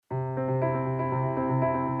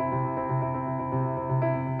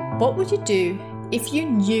What would you do if you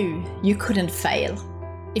knew you couldn't fail?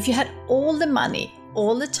 If you had all the money,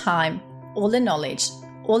 all the time, all the knowledge,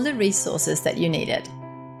 all the resources that you needed?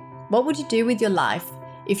 What would you do with your life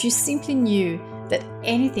if you simply knew that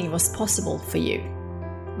anything was possible for you?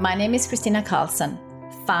 My name is Kristina Karlsson,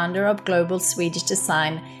 founder of global Swedish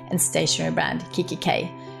design and stationery brand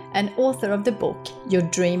kikki.K, and author of the book Your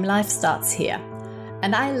Dream Life Starts Here.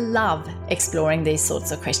 And I love exploring these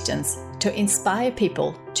sorts of questions to inspire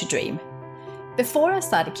people to dream. Before I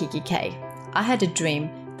started kikki.K, I had a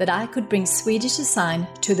dream that I could bring Swedish design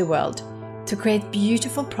to the world, to create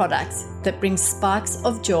beautiful products that bring sparks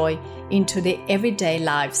of joy into the everyday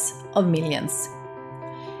lives of millions.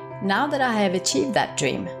 Now that I have achieved that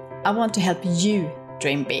dream, I want to help you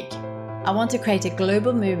dream big. I want to create a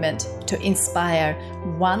global movement to inspire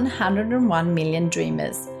 101 million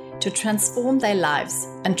dreamers to transform their lives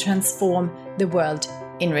and transform the world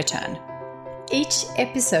in return. Each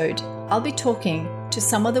episode, I'll be talking to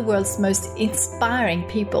some of the world's most inspiring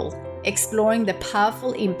people, exploring the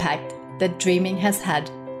powerful impact that dreaming has had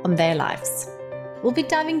on their lives. We'll be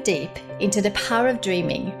diving deep into the power of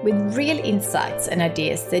dreaming with real insights and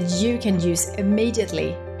ideas that you can use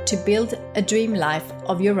immediately to build a dream life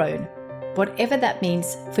of your own, whatever that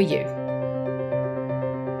means for you.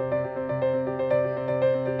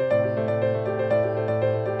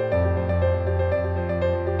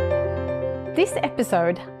 This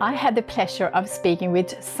episode, I had the pleasure of speaking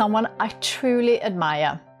with someone I truly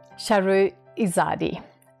admire, Shahroo Izadi,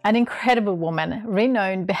 an incredible woman,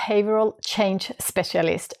 renowned behavioral change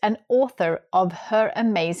specialist and author of her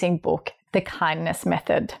amazing book, The Kindness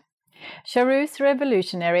Method. Shahroo's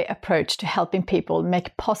revolutionary approach to helping people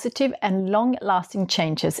make positive and long-lasting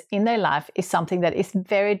changes in their life is something that is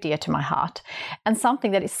very dear to my heart, and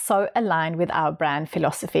something that is so aligned with our brand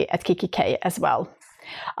philosophy at kikki.K as well.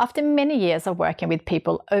 After many years of working with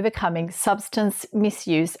people overcoming substance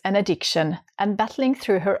misuse and addiction, and battling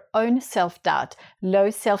through her own self-doubt, low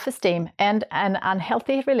self-esteem, and an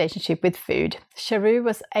unhealthy relationship with food, Shahroo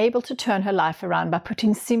was able to turn her life around by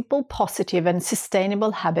putting simple, positive, and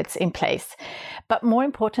sustainable habits in place. But more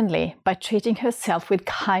importantly, by treating herself with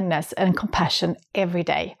kindness and compassion every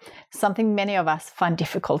day, something many of us find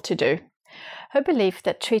difficult to do. Her belief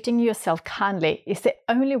that treating yourself kindly is the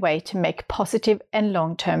only way to make positive and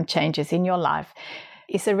long-term changes in your life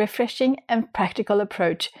is a refreshing and practical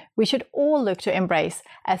approach we should all look to embrace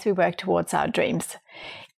as we work towards our dreams.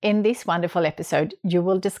 In this wonderful episode, you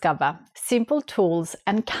will discover simple tools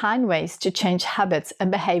and kind ways to change habits and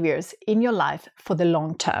behaviors in your life for the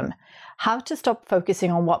long term. How to stop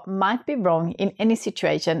focusing on what might be wrong in any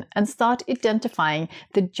situation and start identifying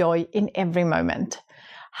the joy in every moment.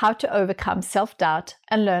 How to overcome self-doubt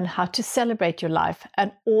and learn how to celebrate your life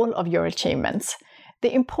and all of your achievements.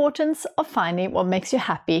 The importance of finding what makes you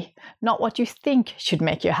happy, not what you think should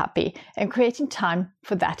make you happy, and creating time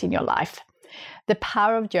for that in your life. The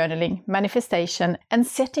power of journaling, manifestation, and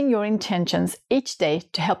setting your intentions each day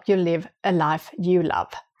to help you live a life you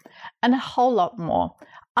love. And a whole lot more.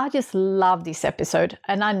 I just love this episode,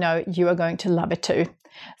 and I know you are going to love it too.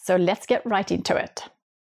 So let's get right into it.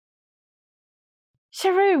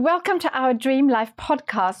 Shahroo, welcome to our Dream Life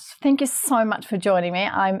podcast. Thank you so much for joining me.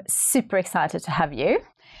 I'm super excited to have you.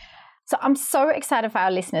 So I'm so excited for our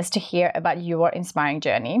listeners to hear about your inspiring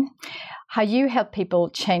journey, how you help people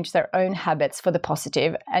change their own habits for the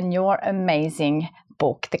positive, and your amazing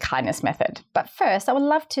book, The Kindness Method. But first, I would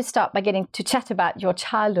love to start by getting to chat about your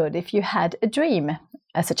childhood, if you had a dream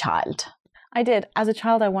as a child. I did. As a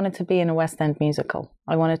child, I wanted to be in a West End musical.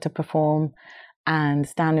 I wanted to perform and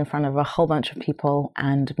stand in front of a whole bunch of people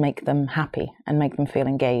and make them happy and make them feel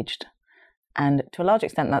engaged. And to a large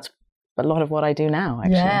extent, that's a lot of what I do now,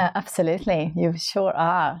 actually. Yeah, absolutely. You sure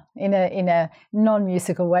are. In a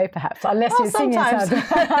non-musical way, perhaps, unless you sing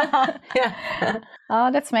inside. Yeah.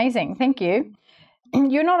 Oh, that's amazing. Thank you.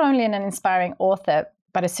 You're not only an inspiring author,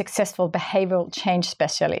 but a successful behavioral change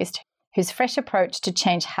specialist whose fresh approach to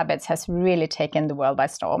change habits has really taken the world by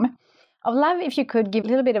storm. I'd love if you could give a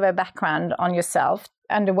little bit of a background on yourself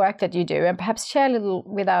and the work that you do, and perhaps share a little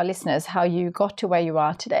with our listeners how you got to where you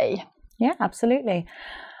are today. Yeah, absolutely.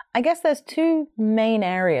 I guess there's two main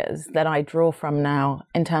areas that I draw from now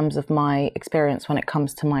in terms of my experience when it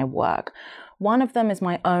comes to my work. One of them is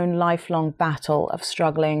my own lifelong battle of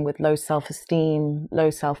struggling with low self-esteem,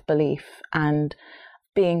 low self-belief, and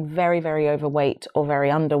being very, very overweight or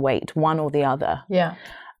very underweight, one or the other. Yeah.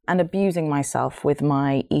 And abusing myself with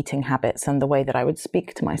my eating habits and the way that I would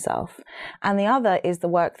speak to myself. And the other is the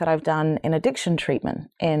work that I've done in addiction treatment,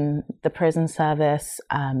 in the prison service,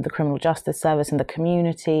 the criminal justice service, in the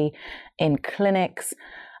community, in clinics,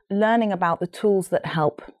 learning about the tools that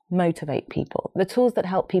help motivate people, the tools that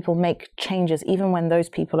help people make changes even when those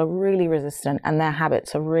people are really resistant and their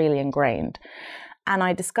habits are really ingrained. And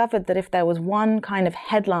I discovered that if there was one kind of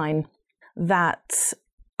headline that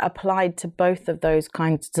applied to both of those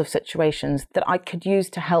kinds of situations that I could use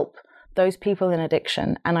to help those people in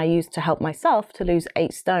addiction, and I used to help myself to lose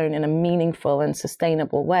 8 stone in a meaningful and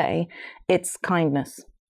sustainable way, it's kindness.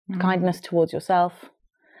 Kindness towards yourself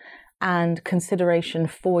and consideration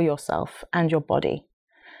for yourself and your body.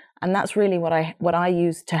 And that's really what I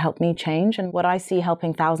use to help me change, and what I see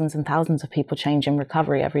helping thousands and thousands of people change in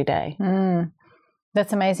recovery every day.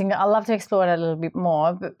 That's amazing. I'd love to explore that a little bit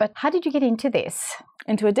more. But how did you get into this?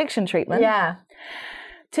 Into addiction treatment? Yeah.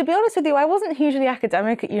 To be honest with you, I wasn't hugely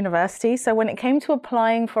academic at university. So when it came to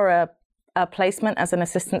applying for a placement as an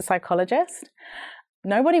assistant psychologist,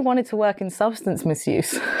 nobody wanted to work in substance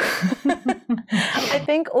misuse. I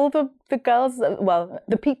think all the girls, well,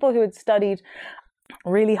 the people who had studied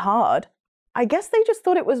really hard, I guess they just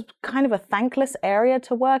thought it was kind of a thankless area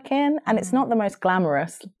to work in. And it's not the most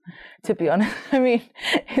glamorous, to be honest. I mean,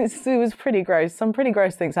 it was pretty gross. Some pretty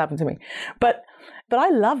gross things happened to me. But I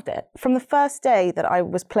loved it. From the first day that I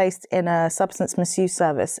was placed in a substance misuse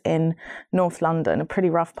service in North London, a pretty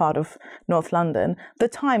rough part of North London, the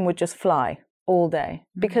time would just fly all day,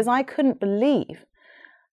 because I couldn't believe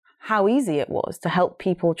how easy it was to help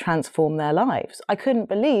people transform their lives. I couldn't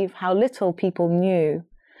believe how little people knew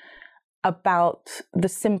about the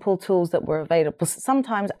simple tools that were available.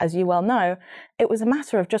 Sometimes, as you well know, it was a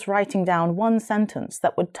matter of just writing down one sentence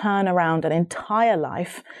that would turn around an entire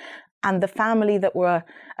life and the family that were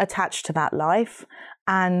attached to that life.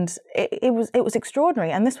 And it was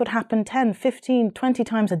extraordinary. And this would happen 10, 15, 20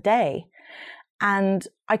 times a day. And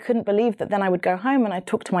I couldn't believe that then I would go home and I'd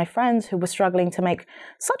talk to my friends who were struggling to make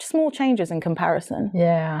such small changes in comparison.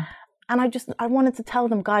 Yeah. And I wanted to tell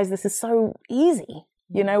them, guys, this is so easy.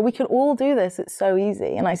 You know, we can all do this. It's so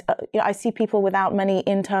easy. And I see people without many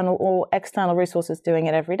internal or external resources doing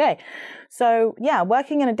it every day. So yeah,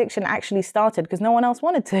 working in addiction actually started because no one else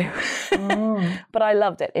wanted to. But I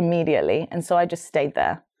loved it immediately. And so I just stayed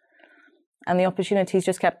there. And the opportunities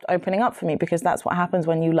just kept opening up for me, because that's what happens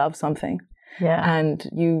when you love something. Yeah. And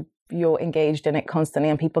you're engaged in it constantly,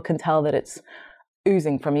 and people can tell that it's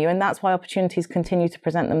oozing from you. And that's why opportunities continue to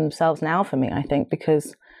present themselves now for me, I think,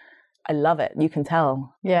 because I love it. You can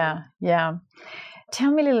tell. Yeah, yeah. Tell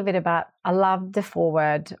me a little bit about, I love the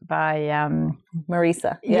foreword by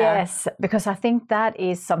Marisa. Yeah. Yes, because I think that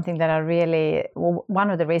is something that I really, one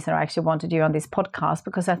of the reasons I actually wanted you on this podcast,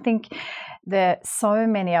 because I think that so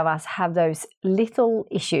many of us have those little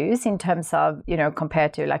issues in terms of, you know,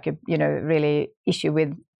 compared to like a, you know, really issue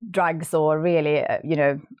with drugs or really, you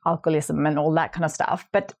know, alcoholism and all that kind of stuff.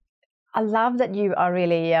 But I love that you are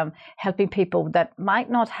really helping people that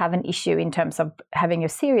might not have an issue in terms of having a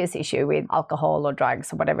serious issue with alcohol or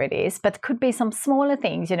drugs or whatever it is, but could be some smaller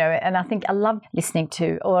things, you know. And I think I love listening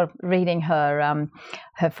to or reading her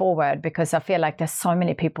foreword, because I feel like there's so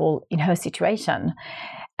many people in her situation.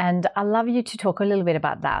 And I'd love you to talk a little bit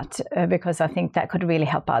about that, because I think that could really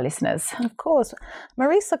help our listeners. Of course.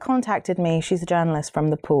 Marisa contacted me. She's a journalist from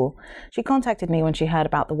the Pool. She contacted me when she heard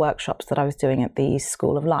about the workshops that I was doing at the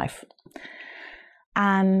School of Life.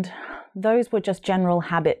 And those were just general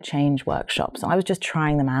habit change workshops. I was just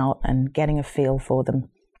trying them out and getting a feel for them.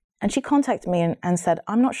 And she contacted me and said,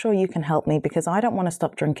 I'm not sure you can help me because I don't want to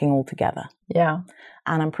stop drinking altogether. Yeah.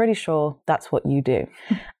 And I'm pretty sure that's what you do.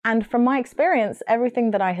 And from my experience,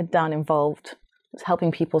 everything that I had done involved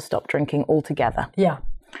helping people stop drinking altogether. Yeah.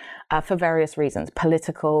 For various reasons,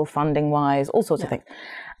 political, funding-wise, all sorts of things.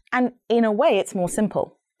 And in a way, it's more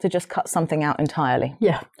simple to just cut something out entirely.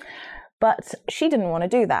 Yeah. But she didn't want to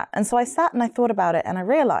do that. And so I sat and I thought about it, and I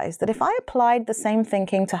realized that if I applied the same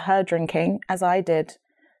thinking to her drinking as I did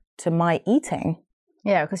to my eating.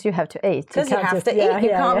 Yeah, because you have to eat. Because you have to eat. You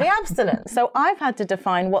can't be abstinent. So I've had to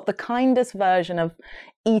define what the kindest version of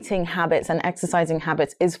eating habits and exercising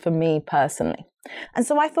habits is for me personally. And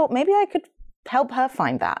so I thought maybe I could help her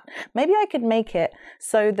find that. Maybe I could make it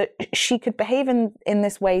so that she could behave in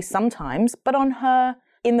this way sometimes, but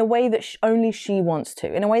in the way that only she wants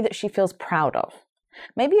to, in a way that she feels proud of.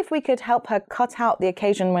 Maybe if we could help her cut out the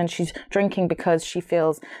occasion when she's drinking because she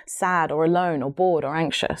feels sad or alone or bored or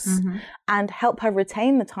anxious, and help her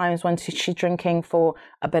retain the times when she's drinking for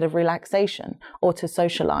a bit of relaxation or to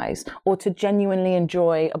socialize or to genuinely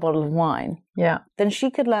enjoy a bottle of wine. Yeah. Then she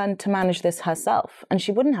could learn to manage this herself, and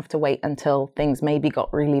she wouldn't have to wait until things maybe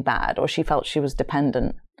got really bad or she felt she was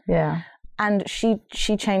dependent. Yeah. And she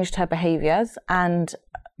changed her behaviors, and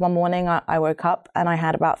one morning I woke up and I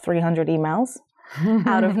had about 300 emails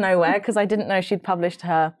out of nowhere because I didn't know she'd published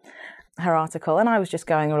her article, and I was just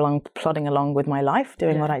going along, plodding along with my life,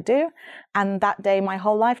 doing what I do. And that day, my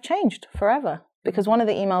whole life changed forever because one of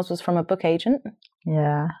the emails was from a book agent.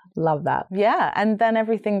 Yeah, love that. Yeah, and then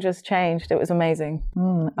everything just changed. It was amazing.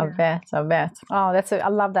 I bet. Oh, I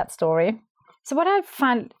love that story. So what I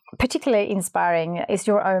find particularly inspiring is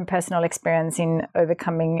your own personal experience in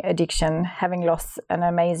overcoming addiction, having lost an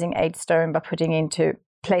amazing 8 stone by putting into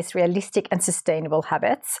place realistic and sustainable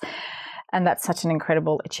habits. And that's such an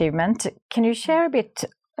incredible achievement. Can you share a bit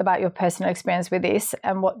about your personal experience with this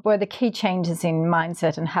and what were the key changes in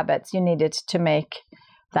mindset and habits you needed to make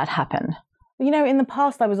that happen? You know, in the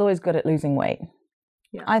past, I was always good at losing weight.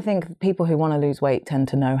 Yeah. I think people who want to lose weight tend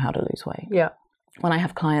to know how to lose weight. Yeah. When I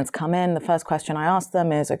have clients come in, the first question I ask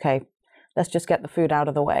them is, okay, let's just get the food out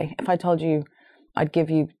of the way. If I told you I'd give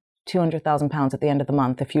you £200,000 at the end of the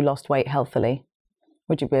month if you lost weight healthily,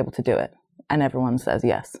 would you be able to do it? And everyone says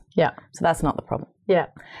yes. Yeah. So that's not the problem. Yeah.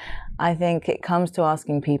 I think it comes to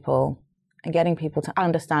asking people and getting people to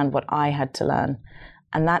understand what I had to learn.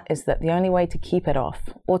 And that is that the only way to keep it off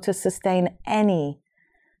or to sustain any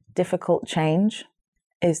difficult change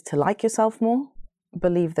is to like yourself more,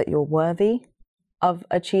 believe that you're worthy of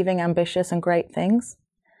achieving ambitious and great things,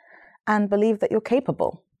 and believe that you're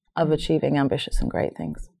capable of achieving ambitious and great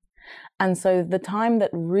things. And so the time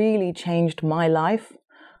that really changed my life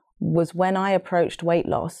was when I approached weight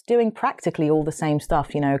loss, doing practically all the same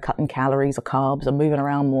stuff, you know, cutting calories or carbs or moving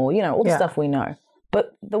around more, you know, all the stuff we know.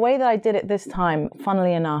 But the way that I did it this time,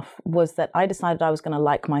 funnily enough, was that I decided I was going to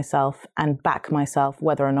like myself and back myself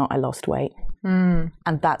whether or not I lost weight.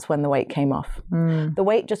 And that's when the weight came off. The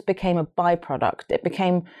weight just became a byproduct. It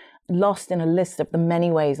became lost in a list of the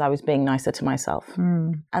many ways I was being nicer to myself.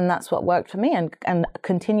 And that's what worked for me and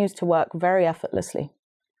continues to work very effortlessly.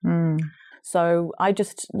 So I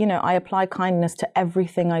just, you know, I apply kindness to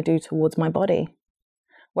everything I do towards my body.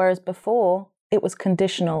 Whereas before, it was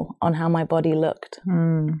conditional on how my body looked.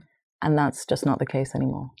 And that's just not the case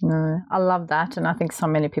anymore. No, I love that. And I think so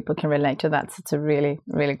many people can relate to that. So it's a really,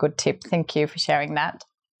 really good tip. Thank you for sharing that.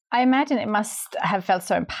 I imagine it must have felt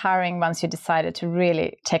so empowering once you decided to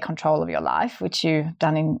really take control of your life, which you've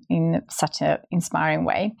done in such an inspiring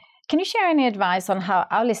way. Can you share any advice on how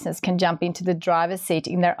our listeners can jump into the driver's seat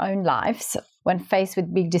in their own lives when faced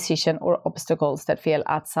with big decisions or obstacles that feel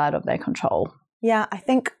outside of their control? Yeah, I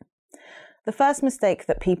think the first mistake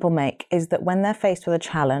that people make is that when they're faced with a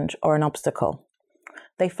challenge or an obstacle,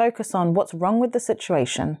 they focus on what's wrong with the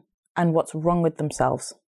situation and what's wrong with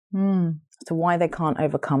themselves as to why they can't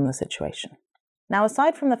overcome the situation. Now,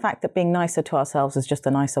 aside from the fact that being nicer to ourselves is just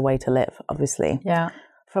a nicer way to live, obviously,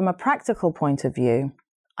 from a practical point of view,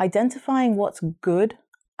 identifying what's good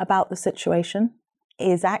about the situation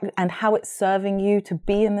and how it's serving you to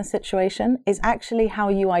be in the situation is actually how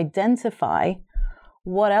you identify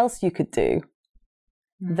what else you could do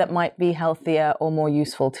that might be healthier or more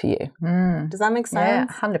useful to you. Does that make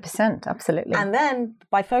sense? Yeah, 100%, absolutely. And then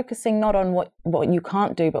by focusing not on what you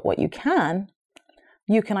can't do, but what you can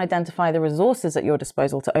identify the resources at your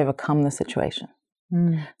disposal to overcome the situation.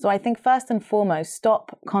 So I think first and foremost,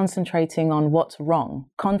 stop concentrating on what's wrong.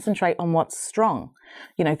 Concentrate on what's strong.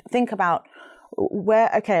 You know, think about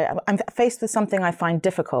I'm faced with something I find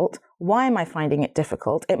difficult. Why am I finding it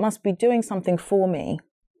difficult? It must be doing something for me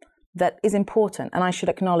that is important and I should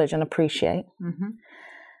acknowledge and appreciate.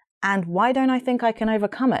 And why don't I think I can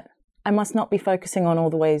overcome it? I must not be focusing on all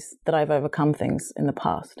the ways that I've overcome things in the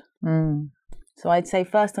past. So I'd say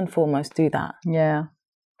first and foremost, do that. Yeah,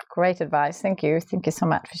 great advice. Thank you. Thank you so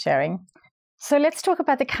much for sharing. So let's talk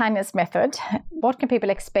about the kindness method. What can people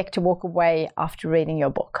expect to walk away after reading your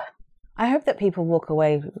book? I hope that people walk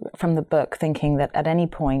away from the book thinking that at any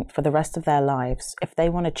point for the rest of their lives, if they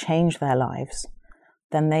want to change their lives,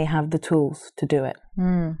 then they have the tools to do it.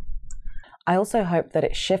 I also hope that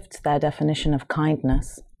it shifts their definition of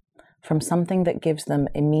kindness from something that gives them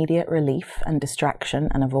immediate relief and distraction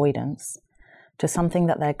and avoidance to something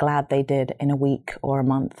that they're glad they did in a week or a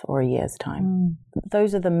month or a year's time.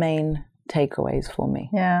 Those are the main takeaways for me.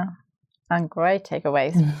 Yeah, and great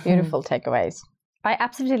takeaways, beautiful takeaways. I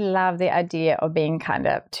absolutely love the idea of being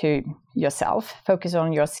kinder to yourself. Focus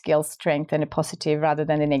on your skills, strength, and the positive rather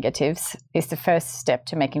than the negatives is the first step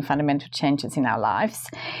to making fundamental changes in our lives.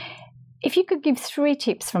 If you could give 3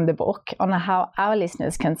 tips from the book on how our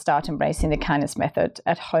listeners can start embracing the kindness method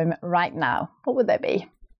at home right now, what would they be?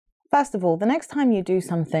 First of all, the next time you do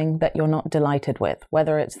something that you're not delighted with,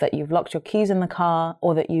 whether it's that you've locked your keys in the car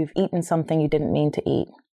or that you've eaten something you didn't mean to eat,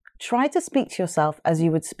 try to speak to yourself as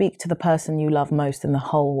you would speak to the person you love most in the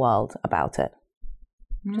whole world about it.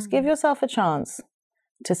 Just give yourself a chance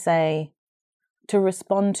to to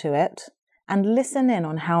respond to it and listen in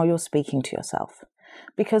on how you're speaking to yourself.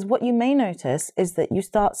 Because what you may notice is that you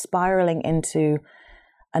start spiraling into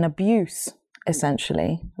an abuse,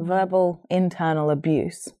 essentially, verbal internal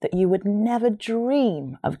abuse that you would never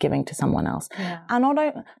dream of giving to someone else. Yeah. And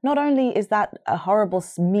not only is that a horrible,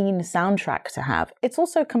 mean soundtrack to have, it's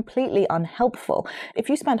also completely unhelpful. If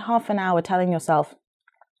you spend half an hour telling yourself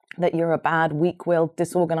that you're a bad, weak-willed,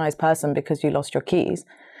 disorganized person because you lost your keys,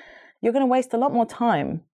 you're going to waste a lot more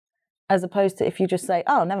time as opposed to if you just say,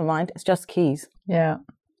 oh, never mind, it's just keys. Yeah.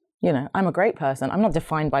 You know, I'm a great person. I'm not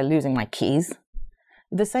defined by losing my keys.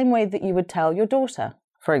 The same way that you would tell your daughter,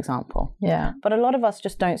 for example. Yeah. But a lot of us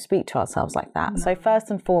just don't speak to ourselves like that. So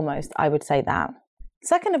first and foremost, I would say that.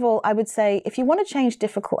 Second of all, I would say if you want to change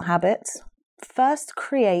difficult habits, first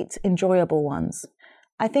create enjoyable ones.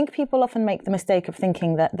 I think people often make the mistake of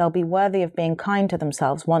thinking that they'll be worthy of being kind to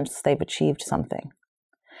themselves once they've achieved something.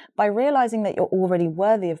 By realizing that you're already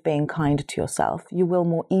worthy of being kind to yourself, you will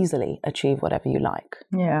more easily achieve whatever you like.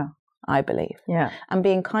 Yeah. I believe. Yeah. And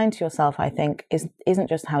being kind to yourself, I think, isn't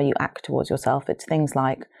just how you act towards yourself. It's things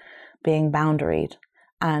like being boundaried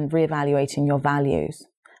and reevaluating your values,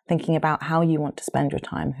 thinking about how you want to spend your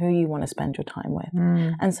time, who you want to spend your time with.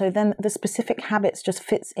 And so then the specific habits just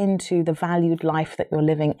fits into the valued life that you're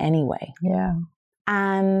living anyway. Yeah.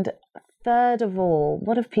 And third of all,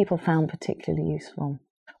 what have people found particularly useful?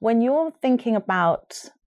 When you're thinking about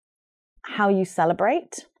how you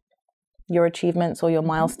celebrate your achievements or your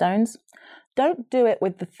milestones, don't do it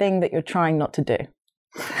with the thing that you're trying not to do.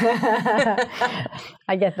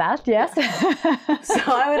 I get that, yes. So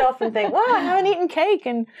I would often think, wow, I haven't eaten cake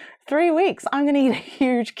in 3 weeks. I'm going to eat a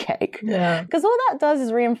huge cake. Yeah. Because all that does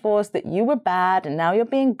is reinforce that you were bad and now you're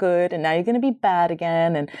being good and now you're going to be bad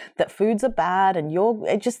again and that foods are bad and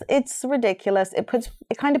it's ridiculous. It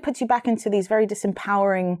kind of puts you back into these very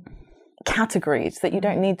disempowering categories that you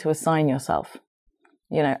don't need to assign yourself.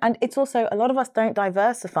 You know, and it's also, a lot of us don't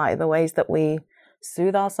diversify the ways that we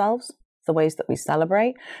soothe ourselves, the ways that we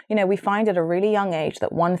celebrate. You know, we find at a really young age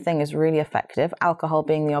that one thing is really effective, alcohol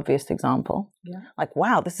being the obvious example. Yeah. Like,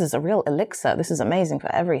 wow, this is a real elixir. This is amazing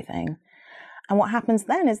for everything. And what happens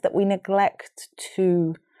then is that we neglect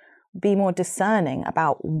to be more discerning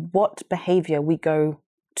about what behavior we go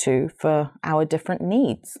to for our different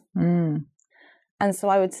needs. And so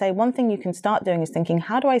I would say one thing you can start doing is thinking,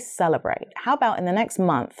 how do I celebrate? How about in the next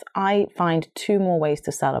month, I find 2 more ways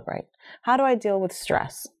to celebrate? How do I deal with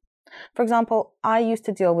stress? For example, I used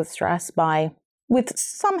to deal with stress with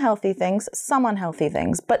some healthy things, some unhealthy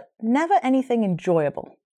things, but never anything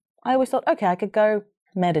enjoyable. I always thought, okay, I could go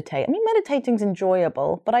meditate. I mean, meditating's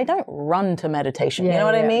enjoyable, but I don't run to meditation. You know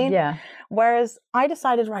what I mean? Yeah. Whereas I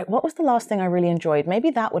decided, right, what was the last thing I really enjoyed?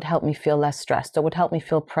 Maybe that would help me feel less stressed or would help me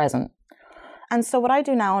feel present. And so what I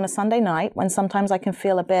do now on a Sunday night, when sometimes I can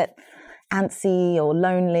feel a bit antsy or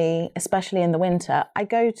lonely, especially in the winter, I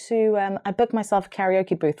book myself a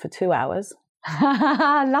karaoke booth for 2 hours.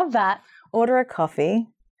 I love that. Order a coffee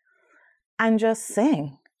and just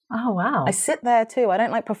sing. Oh, wow. I sit there too. I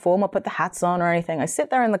don't perform or put the hats on or anything. I sit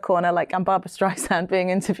there in the corner like I'm Barbara Streisand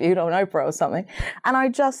being interviewed on Oprah or something. And I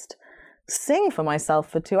just sing for myself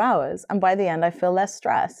for 2 hours. And by the end, I feel less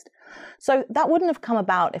stressed. So that wouldn't have come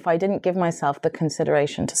about if I didn't give myself the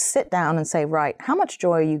consideration to sit down and say, right, how much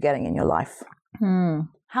joy are you getting in your life?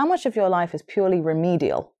 How much of your life is purely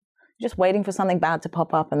remedial? Just waiting for something bad to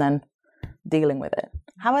pop up and then dealing with it.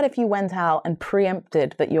 How about if you went out and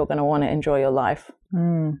preempted that you're going to want to enjoy your life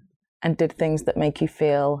and did things that make you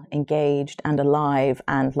feel engaged and alive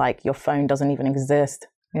and like your phone doesn't even exist?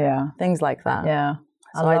 Yeah. Things like that. Yeah.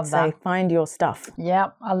 So I'd say find your stuff. Yeah,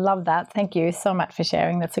 I love that. Thank you so much for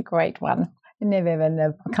sharing. That's a great one. It never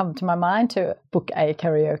even come to my mind to book a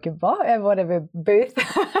karaoke bar, whatever booth.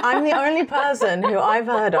 I'm the only person who I've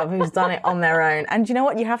heard of who's done it on their own. And you know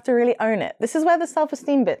what? You have to really own it. This is where the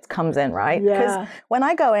self-esteem bit comes in, right? Because when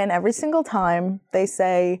I go in every single time, they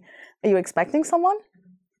say, are you expecting someone?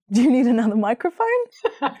 Do you need another microphone?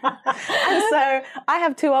 And so I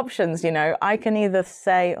have 2 options, you know. I can either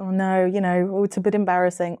say, oh no, you know, it's a bit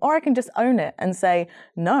embarrassing. Or I can just own it and say,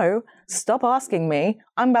 no, stop asking me.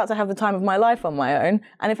 I'm about to have the time of my life on my own.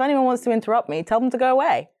 And if anyone wants to interrupt me, tell them to go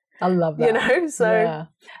away. I love that. You know, so. Yeah.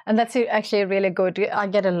 And that's actually really good. I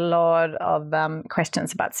get a lot of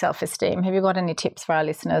questions about self-esteem. Have you got any tips for our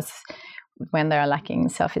listeners when they're lacking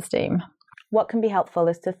self-esteem? What can be helpful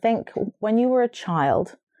is to think when you were a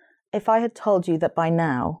child, if I had told you that by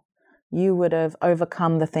now you would have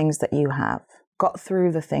overcome the things that you have, got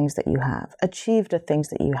through the things that you have, achieved the things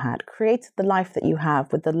that you had, created the life that you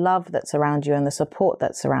have with the love that's around you and the support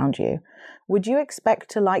that's around you, would you expect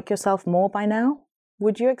to like yourself more by now?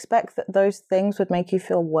 would you expect that those things would make you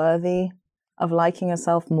feel worthy of liking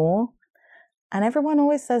yourself more? And everyone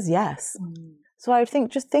always says yes. So I would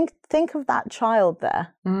think, just think of that child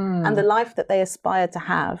there and the life that they aspire to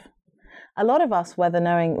have. A lot of us, whether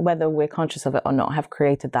we're conscious of it or not, have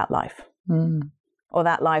created that life. Or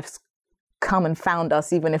that life's come and found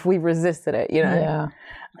us, even if we've resisted it, you know? Yeah.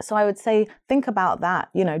 So I would say, think about that.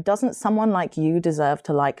 You know, doesn't someone like you deserve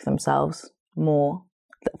to like themselves more?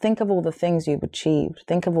 Think of all the things you've achieved.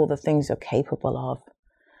 Think of all the things you're capable of.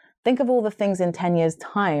 Think of all the things in 10 years'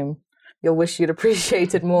 time you'll wish you'd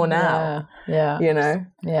appreciated more now. Yeah. You know?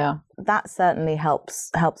 Yeah. That certainly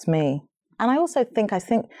helps me. And I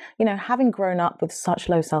think, you know, having grown up with such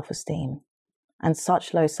low self-esteem and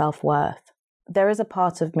such low self-worth, there is a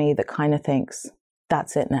part of me that kind of thinks,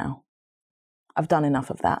 that's it now. I've done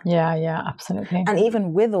enough of that. Yeah, absolutely. And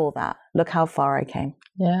even with all that, look how far I came.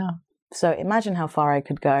 Yeah. So imagine how far I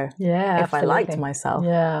could go if I liked myself.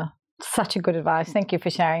 Yeah. Such a good advice. Thank you for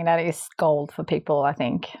sharing that. It's gold for people, I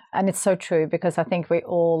think. And it's so true, because I think we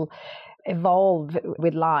all evolve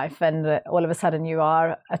with life, and all of a sudden you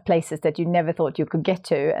are at places that you never thought you could get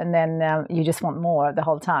to, and then you just want more the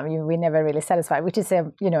whole time. We're never really satisfied, which is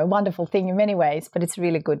a wonderful thing in many ways, but it's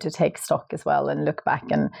really good to take stock as well and look back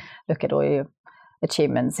and look at all your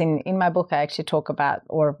achievements. In my book, I actually talk about,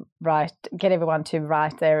 get everyone to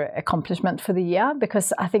write their accomplishment for the year,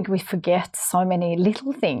 because I think we forget so many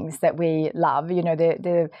little things that we love. You know,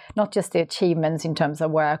 the not just the achievements in terms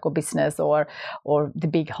of work or business or the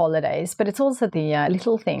big holidays, but it's also the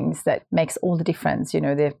little things that makes all the difference. You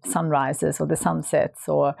know, the sunrises or the sunsets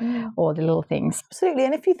or the little things. Absolutely.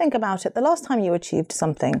 And if you think about it, the last time you achieved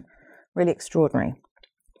something really extraordinary,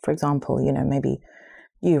 for example, you know, maybe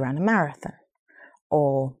you ran a marathon,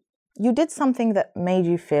 or you did something that made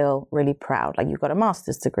you feel really proud, like you got a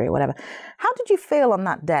master's degree or whatever. How did you feel on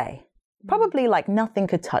that day? Probably like nothing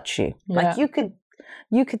could touch you. Yeah. Like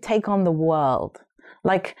you could take on the world.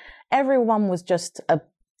 Like everyone was just a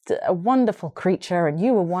wonderful creature, and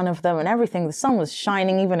you were one of them, and everything, the sun was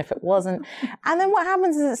shining even if it wasn't. And then what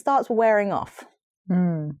happens is it starts wearing off.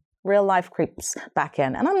 Real life creeps back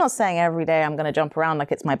in. And I'm not saying every day I'm going to jump around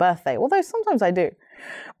like it's my birthday, although sometimes I do.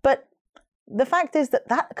 But the fact is that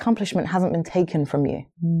accomplishment hasn't been taken from you.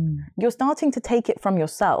 You're starting to take it from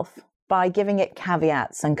yourself by giving it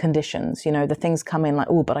caveats and conditions. You know, the things come in like,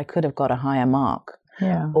 oh, but I could have got a higher mark.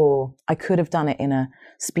 Yeah. Or I could have done it in a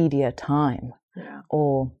speedier time. Yeah.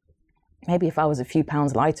 Or maybe if I was a few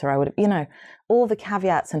pounds lighter, I would have, you know, all the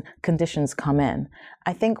caveats and conditions come in.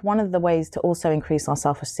 I think one of the ways to also increase our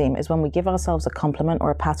self-esteem is when we give ourselves a compliment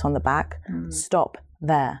or a pat on the back, stop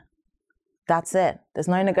there. That's it. There's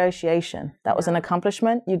no negotiation. That was an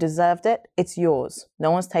accomplishment. You deserved it. It's yours.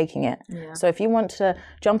 No one's taking it. Yeah. So if you want to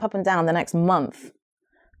jump up and down the next month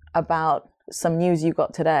about some news you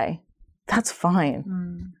got today, that's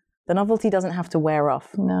fine. The novelty doesn't have to wear off.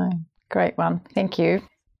 No. Great one. Thank you.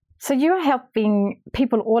 So you are helping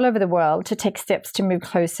people all over the world to take steps to move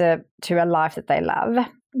closer to a life that they love,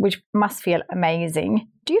 which must feel amazing.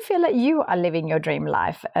 Do you feel that you are living your dream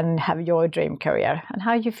life and have your dream career? And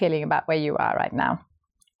how are you feeling about where you are right now?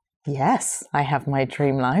 Yes, I have my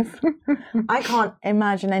dream life. I can't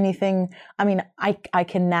imagine anything. I mean, I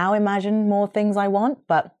can now imagine more things I want,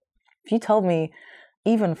 but if you told me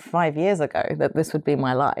even 5 years ago that this would be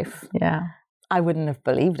my life, I wouldn't have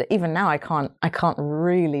believed it. Even now, I can't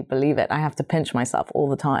really believe it. I have to pinch myself all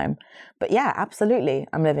the time. But yeah, absolutely,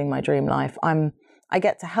 I'm living my dream life. I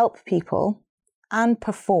get to help people and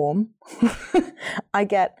perform. I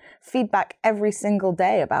get feedback every single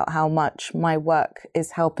day about how much my work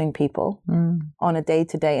is helping people on a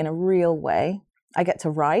day-to-day in a real way. I get to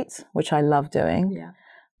write, which I love doing. Yeah.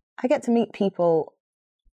 I get to meet people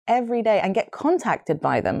every day and get contacted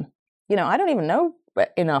by them. You know, I don't even know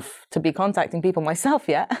enough to be contacting people myself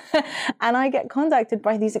yet. And I get contacted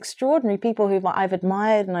by these extraordinary people who I've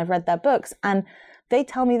admired and I've read their books, and they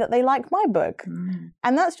tell me that they like my book.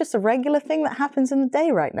 And that's just a regular thing that happens in the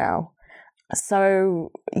day right now.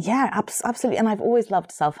 So yeah, absolutely. And I've always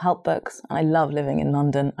loved self-help books. And I love living in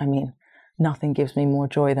London. I mean, nothing gives me more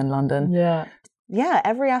joy than London. Yeah,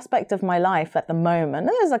 every aspect of my life at the moment.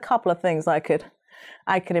 There's a couple of things I could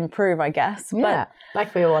improve, I guess. Yeah, but,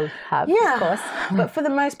 like we all have, of course. But for the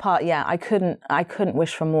most part, yeah, I couldn't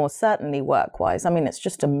wish for more, certainly work-wise. I mean, it's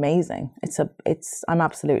just amazing. I'm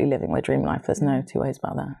absolutely living my dream life. There's no two ways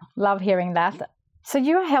about that. Love hearing that. So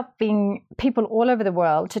you are helping people all over the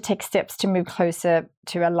world to take steps to move closer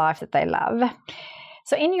to a life that they love.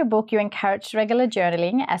 So in your book, you encourage regular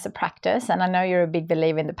journaling as a practice, and I know you're a big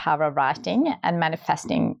believer in the power of writing and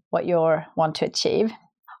manifesting what you want to achieve.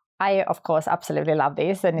 I, of course, absolutely love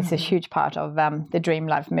this, and it's a huge part of the Dream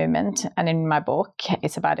Life movement. And in my book,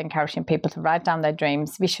 it's about encouraging people to write down their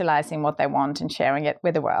dreams, visualizing what they want and sharing it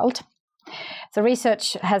with the world. So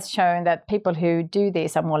research has shown that people who do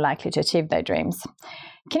this are more likely to achieve their dreams.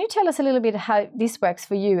 Can you tell us a little bit how this works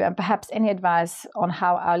for you, and perhaps any advice on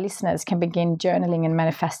how our listeners can begin journaling and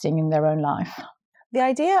manifesting in their own life? The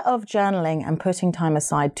idea of journaling and putting time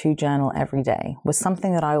aside to journal every day was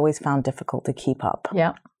something that I always found difficult to keep up.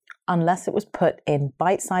 Yeah. Unless it was put in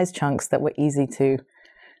bite-sized chunks that were easy to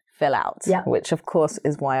fill out, which of course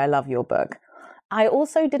is why I love your book. I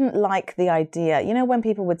also didn't like the idea, you know, when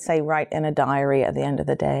people would say write in a diary at the end of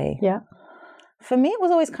the day. Yeah. For me, it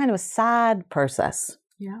was always kind of a sad process.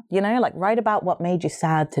 Yeah. You know, like write about what made you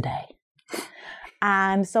sad today.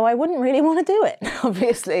 And so I wouldn't really want to do it,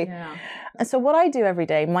 obviously. Yeah. And so what I do every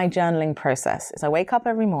day, my journaling process, is I wake up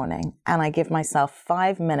every morning and I give myself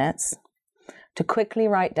 5 minutes to quickly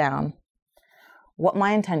write down what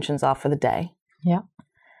my intentions are for the day. Yeah.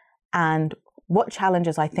 And what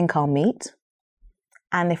challenges I think I'll meet.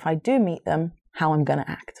 And if I do meet them, how I'm going to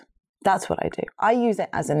act. That's what I do. I use it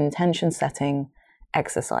as an intention setting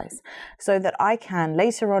exercise so that I can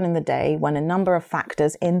later on in the day, when a number of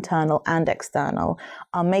factors, internal and external,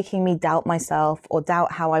 are making me doubt myself or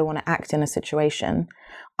doubt how I want to act in a situation,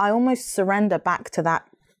 I almost surrender back to that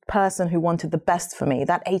person who wanted the best for me,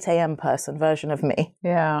 that 8 a.m. person version of me.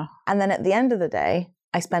 Yeah. And then at the end of the day,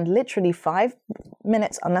 I spend literally 5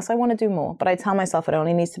 minutes, unless I want to do more, but I tell myself it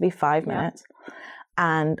only needs to be 5 minutes.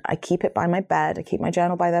 And I keep it by my bed. I keep my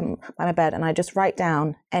journal by my bed, and I just write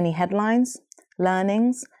down any headlines,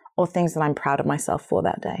 learnings, or things that I'm proud of myself for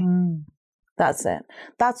that day. That's it.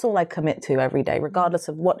 That's all I commit to every day, regardless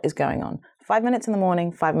of what is going on. 5 minutes in the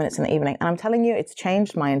morning, 5 minutes in the evening. And I'm telling you, it's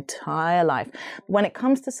changed my entire life. When it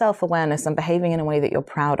comes to self-awareness and behaving in a way that you're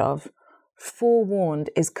proud of, forewarned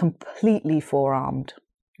is completely forearmed.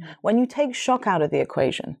 When you take shock out of the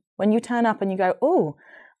equation, when you turn up and you go, oh,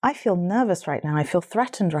 I feel nervous right now. I feel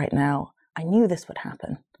threatened right now. I knew this would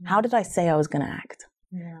happen. How did I say I was going to act?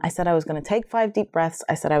 Yeah. I said I was going to take 5 deep breaths.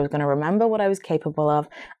 I said I was going to remember what I was capable of.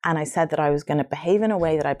 And I said that I was going to behave in a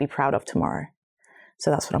way that I'd be proud of tomorrow. So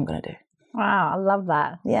that's what I'm going to do. Wow, I love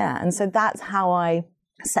that. Yeah. And so that's how I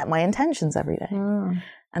set my intentions every day.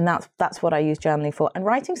 And that's what I use journaling for. And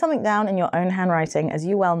writing something down in your own handwriting, as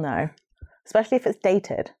you well know, especially if it's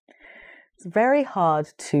dated, it's very hard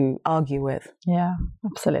to argue with. Yeah,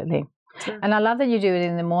 absolutely. And I love that you do it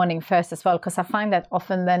in the morning first as well, because I find that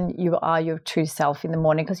often then you are your true self in the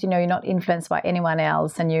morning, because you know you're not influenced by anyone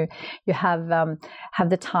else, and you have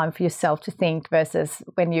the time for yourself to think, versus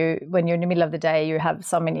when you're in the middle of the day you have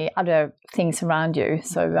so many other things around you.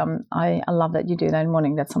 So I love that you do that in the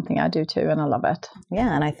morning. That's something I do too, and I love it.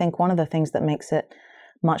 Yeah, and I think one of the things that makes it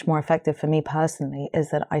much more effective for me personally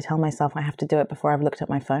is that I tell myself I have to do it before I've looked at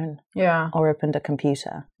my phone or opened a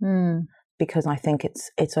computer. Because I think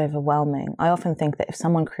it's overwhelming. I often think that if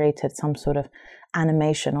someone created some sort of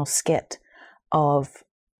animation or skit of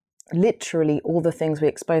literally all the things we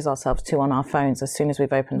expose ourselves to on our phones as soon as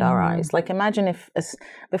we've opened our eyes. Like imagine if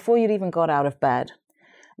before you'd even got out of bed,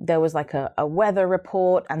 there was like a weather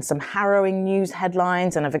report and some harrowing news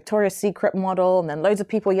headlines and a Victoria's Secret model, and then loads of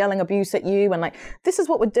people yelling abuse at you. And like, this is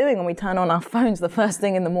what we're doing when we turn on our phones the first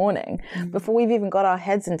thing in the morning, before we've even got our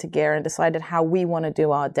heads into gear and decided how we want to do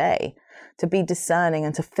our day, to be discerning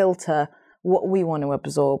and to filter what we want to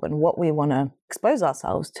absorb and what we want to expose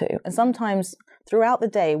ourselves to. And sometimes throughout the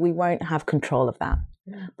day, we won't have control of that.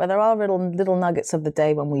 But there are little nuggets of the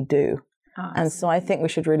day when we do. And so I think we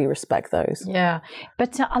should really respect those. Yeah.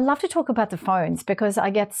 But I love to talk about the phones, because I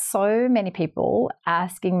get so many people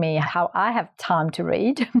asking me how I have time to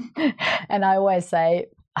read. And I always say,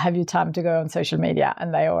 have you time to go on social media?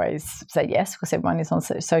 And they always say yes, because everyone is on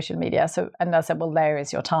social media. And I said, well, there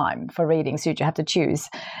is your time for reading, so you have to choose.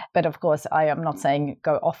 But of course, I am not saying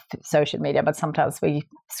go off social media, but sometimes we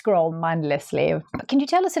scroll mindlessly. Can you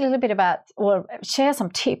tell us a little bit about, or share some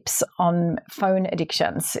tips on phone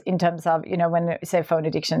addictions, in terms of, you know, when you say phone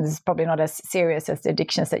addictions, it's probably not as serious as the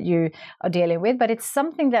addictions that you are dealing with, but it's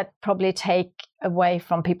something that probably take away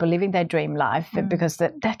from people living their dream life, because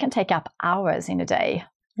that can take up hours in a day.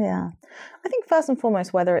 Yeah. I think first and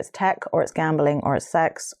foremost, whether it's tech or it's gambling or it's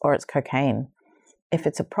sex or it's cocaine, if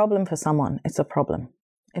it's a problem for someone, it's a problem.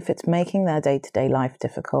 If it's making their day-to-day life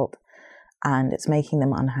difficult and it's making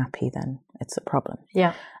them unhappy, then it's a problem.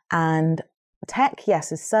 Yeah. And tech,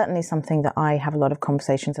 yes, is certainly something that I have a lot of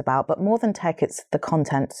conversations about, but more than tech, it's the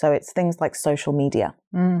content. So it's things like social media.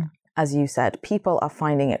 As you said, people are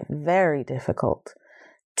finding it very difficult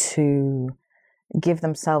to give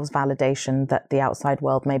themselves validation that the outside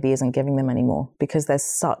world maybe isn't giving them anymore, because there's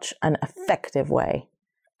such an effective way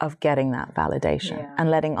of getting that validation and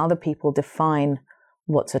letting other people define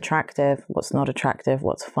what's attractive, what's not attractive,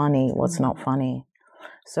 what's funny, what's not funny.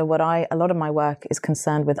 So a lot of my work is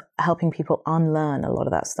concerned with helping people unlearn a lot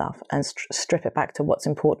of that stuff and strip it back to what's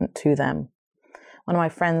important to them. One of my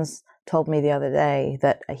friends told me the other day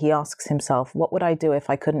that he asks himself, what would I do if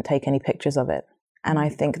I couldn't take any pictures of it? And I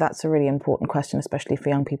think that's a really important question, especially for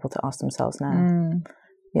young people to ask themselves now.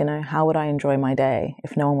 You know, how would I enjoy my day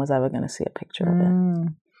if no one was ever going to see a picture of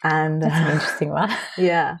it? And that's an interesting one.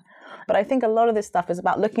 Yeah. But I think a lot of this stuff is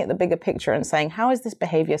about looking at the bigger picture and saying, how is this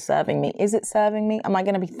behavior serving me? Is it serving me? Am I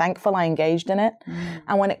going to be thankful I engaged in it?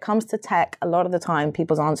 And when it comes to tech, a lot of the time,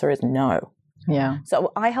 people's answer is no. Yeah.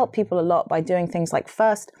 So I help people a lot by doing things like,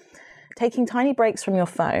 first, taking tiny breaks from your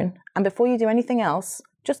phone. And before you do anything else,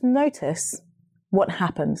 just notice what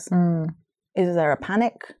happens. Is there a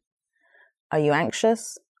panic? Are you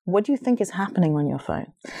anxious? What do you think is happening on your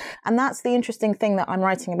phone? And that's the interesting thing that I'm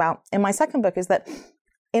writing about in my second book, is that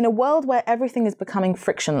in a world where everything is becoming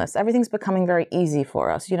frictionless, everything's becoming very easy for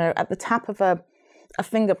us. You know, at the tap of a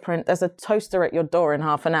fingerprint, there's a toaster at your door in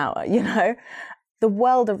half an hour, you know. The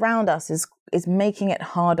world around us is making it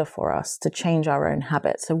harder for us to change our own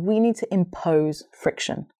habits. So we need to impose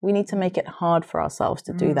friction. We need to make it hard for ourselves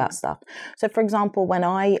to do that stuff. So for example, when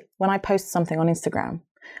I post something on Instagram,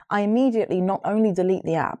 I immediately not only delete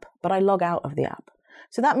the app, but I log out of the app.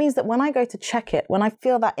 So that means that when I go to check it, when I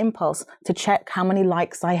feel that impulse to check how many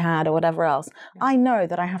likes I had or whatever else, I know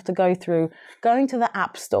that I have to go through going to the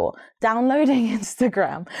app store, downloading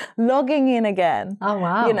Instagram, logging in again. Oh,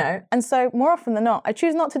 wow. You know, and so more often than not, I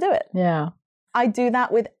choose not to do it. Yeah. I do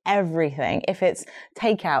that with everything. If it's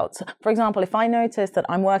takeout, for example, if I notice that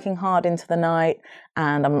I'm working hard into the night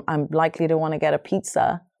and I'm likely to want to get a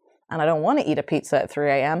pizza, and I don't want to eat a pizza at 3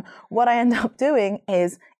 a.m., what I end up doing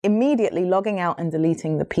is immediately logging out and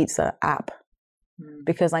deleting the pizza app,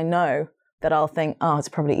 because I know that I'll think, oh, it's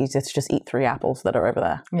probably easier to just eat 3 apples that are over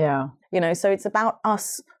there. Yeah. You know, so it's about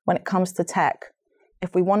us when it comes to tech.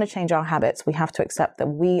 If we want to change our habits, we have to accept that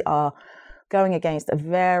we are going against a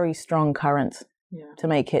very strong current to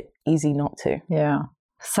make it easy not to. Yeah.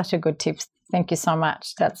 Such a good tips. Thank you so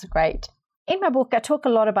much. That's great. In my book, I talk a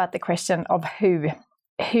lot about the question of who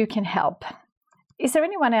can help. Is there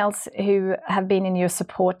anyone else who have been in your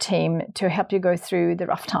support team to help you go through the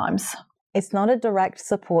rough times? It's not a direct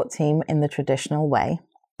support team in the traditional way,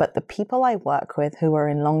 but the people I work with who are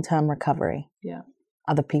in long-term recovery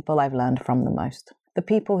are the people I've learned from the most. The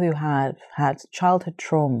people who have had childhood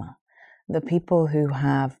trauma, the people who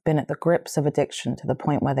have been at the grips of addiction to the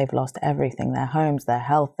point where they've lost everything, their homes, their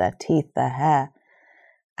health, their teeth, their hair,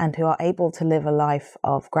 and who are able to live a life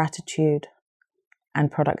of gratitude and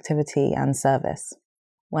productivity and service.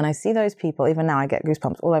 When I see those people, even now I get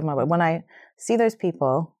goosebumps all over my body. When I see those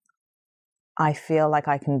people, I feel like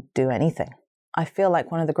I can do anything. I feel like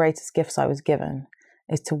one of the greatest gifts I was given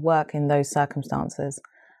is to work in those circumstances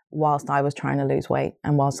whilst I was trying to lose weight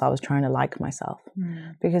and whilst I was trying to like myself.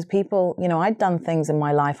 Because people, you know, I'd done things in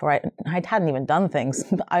my life, or I hadn't even done things.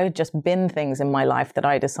 I had just been things in my life that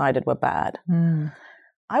I decided were bad.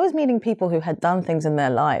 I was meeting people who had done things in their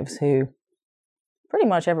lives who pretty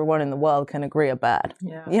much everyone in the world can agree are bad,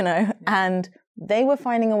 you know, and they were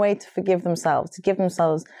finding a way to forgive themselves, to give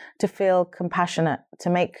themselves, to feel compassionate, to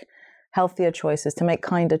make healthier choices, to make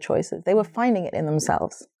kinder choices. They were finding it in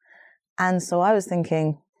themselves. And so I was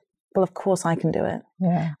thinking, well, of course I can do it.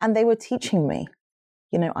 And they were teaching me,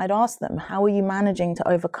 you know, I'd ask them, how are you managing to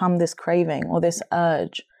overcome this craving or this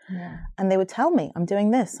urge? And they would tell me, I'm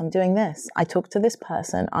doing this, I'm doing this. I talk to this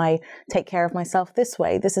person. I take care of myself this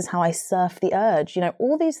way. This is how I surf the urge. You know,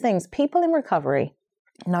 all these things, people in recovery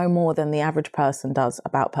know more than the average person does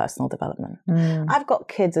about personal development. I've got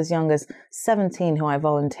kids as young as 17 who I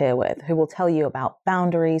volunteer with, who will tell you about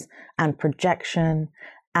boundaries and projection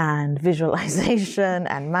and visualization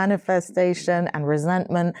and manifestation and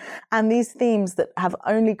resentment, and these themes that have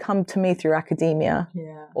only come to me through academia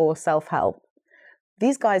or self-help.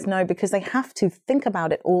 These guys know because they have to think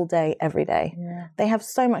about it all day, every day. They have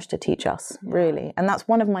so much to teach us, really. And that's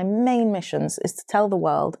one of my main missions, is to tell the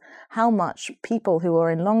world how much people who are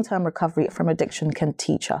in long-term recovery from addiction can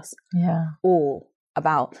teach us. All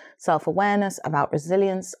about self-awareness, about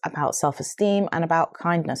resilience, about self-esteem, and about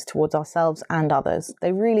kindness towards ourselves and others.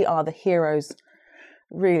 They really are the heroes.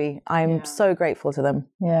 Really, I'm so grateful to them.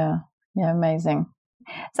 Amazing.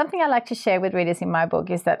 Something I like to share with readers in my book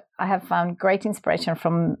is that I have found great inspiration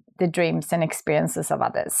from the dreams and experiences of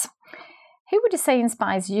others. Who would you say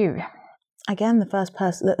inspires you? again,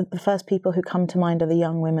 the first people who come to mind are the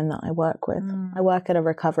young women that I work with. I work at a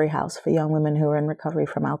recovery house for young women who are in recovery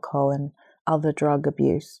from alcohol and other drug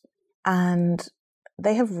abuse. And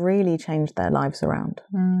they have really changed their lives around.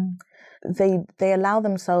 They allow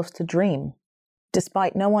themselves to dream,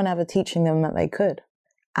 despite no one ever teaching them that they could.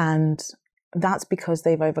 And that's because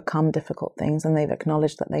they've overcome difficult things and they've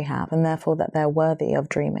acknowledged that they have, and therefore that they're worthy of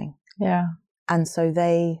dreaming. Yeah. And so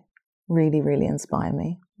they really, really inspire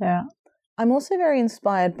me. Yeah. I'm also very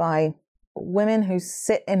inspired by women who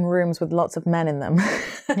sit in rooms with lots of men in them.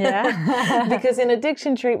 Yeah. Because in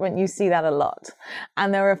addiction treatment, you see that a lot.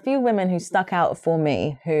 And there are a few women who stuck out for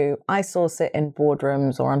me who I saw sit in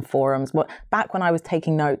boardrooms or on forums, back when I was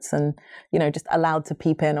taking notes and, just allowed to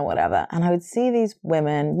peep in or whatever. And I would see these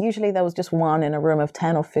women, usually there was just one in a room of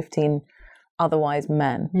 10 or 15 otherwise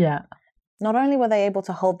men. Yeah. Not only were they able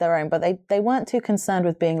to hold their own, but they weren't too concerned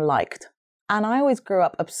with being liked. And I always grew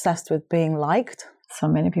up obsessed with being liked. So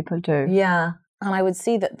many people do. Yeah. And I would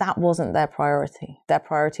see that wasn't their priority. Their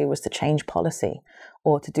priority was to change policy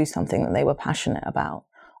or to do something that they were passionate about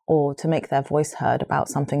or to make their voice heard about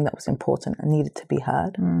something that was important and needed to be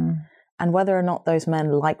heard. And whether or not those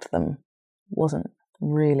men liked them wasn't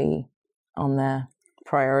really on their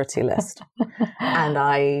priority list. And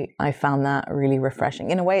I found that really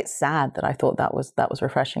refreshing. In a way, it's sad that I thought that was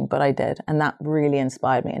refreshing, but I did. And that really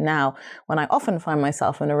inspired me. And now when I often find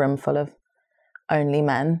myself in a room full of only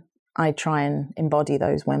men, I try and embody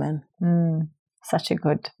those women. Such a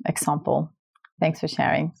good example. Thanks for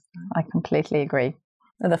sharing. I completely agree.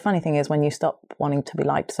 The funny thing is when you stop wanting to be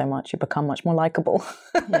liked so much, you become much more likable.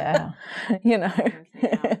 Yeah.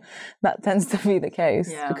 That tends to be the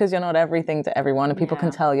case because you're not everything to everyone and people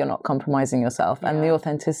can tell you're not compromising yourself. And the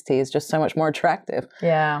authenticity is just so much more attractive.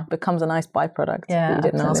 Yeah. It becomes a nice byproduct that you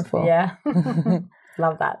didn't ask for. Yeah.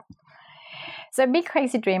 Love that. So a big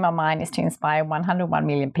crazy dream of mine is to inspire 101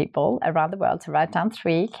 million people around the world to write down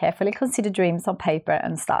 3 carefully considered dreams on paper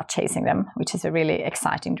and start chasing them, which is a really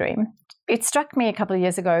exciting dream. It struck me a couple of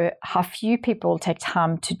years ago how few people take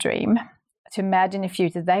time to dream, to imagine a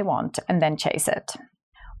future they want and then chase it.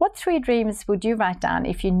 What 3 dreams would you write down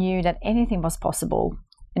if you knew that anything was possible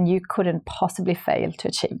and you couldn't possibly fail to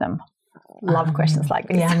achieve them? Love questions like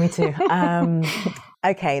this. Yeah, me too.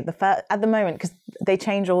 Okay, at the moment, because they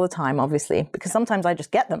change all the time, obviously, because sometimes I just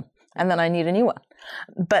get them and then I need a new one.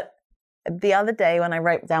 But the other day when I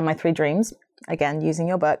wrote down my 3 dreams, again, using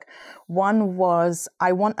your book, one was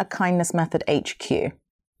I want a Kindness Method HQ. Yeah.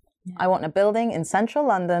 I want a building in central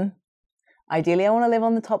London. Ideally, I want to live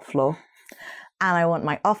on the top floor. And I want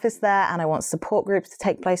my office there, and I want support groups to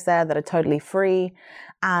take place there that are totally free.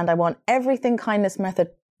 And I want everything Kindness Method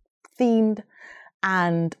themed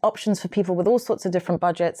and options for people with all sorts of different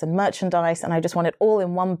budgets and merchandise. And I just want it all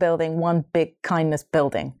in one building, one big kindness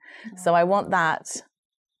building. Yeah. So I want that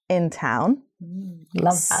in town.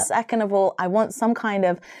 Love that. Second of all, I want some kind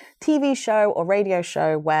of TV show or radio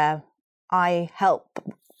show where I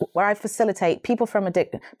facilitate people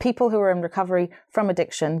who are in recovery from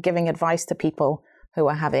addiction, giving advice to people who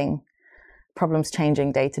are having problems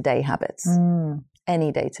changing day-to-day habits.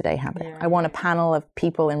 Any day-to-day habit. Yeah. I want a panel of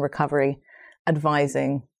people in recovery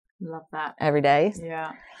advising. Love that. Every day.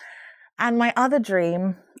 Yeah. And my other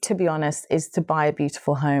dream, to be honest, is to buy a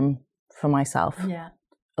beautiful home for myself. Yeah.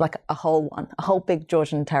 Like a whole big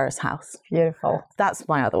Georgian terrace house. Beautiful. That's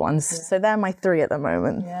my other ones. Yeah. So they're my 3 at the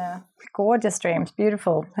moment. Yeah. Gorgeous dreams.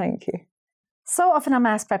 Beautiful. Thank you. So often I'm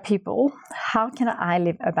asked by people, how can I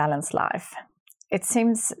live a balanced life? It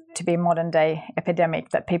seems to be a modern day epidemic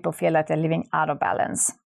that people feel that they're living out of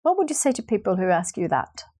balance. What would you say to people who ask you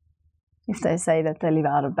that? If they say that they live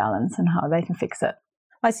out of balance and how they can fix it?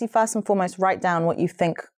 I see first and foremost, write down what you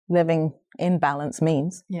think living in balance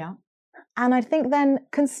means. Yeah. And I think then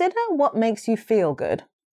consider what makes you feel good,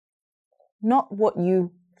 not what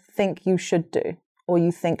you think you should do or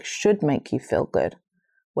you think should make you feel good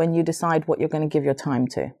when you decide what you're going to give your time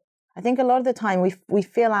to. I think a lot of the time we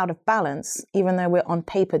feel out of balance, even though we're on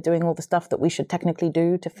paper doing all the stuff that we should technically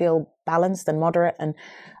do to feel balanced and moderate.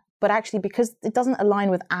 But actually, because it doesn't align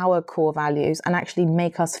with our core values and actually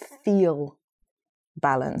make us feel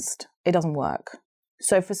balanced, it doesn't work.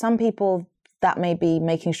 So for some people, that may be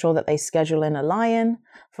making sure that they schedule in a lie-in.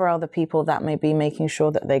 For other people, that may be making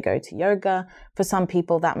sure that they go to yoga. For some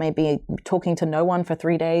people, that may be talking to no one for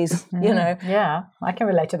 3 days, you know. Yeah, I can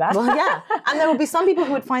relate to that. Well, yeah. And there will be some people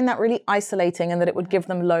who would find that really isolating and that it would give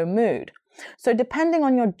them low mood. So depending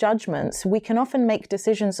on your judgments, we can often make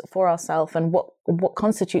decisions for ourselves and what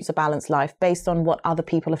constitutes a balanced life based on what other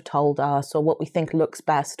people have told us or what we think looks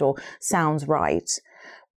best or sounds right.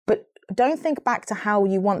 But don't think back to how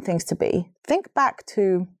you want things to be. Think back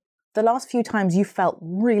to the last few times you felt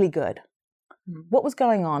really good. What was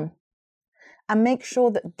going on? And make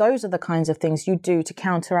sure that those are the kinds of things you do to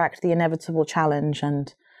counteract the inevitable challenge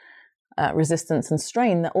and resistance and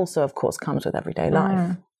strain that also, of course, comes with everyday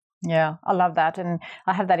life. Yeah, I love that. And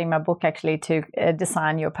I have that in my book, actually, to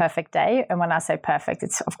design your perfect day. And when I say perfect,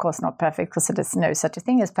 it's of course not perfect because there's no such a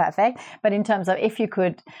thing as perfect. But in terms of if you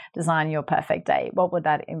could design your perfect day, what would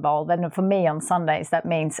that involve? And for me on Sundays, that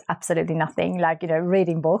means absolutely nothing, like,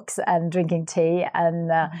 reading books and drinking tea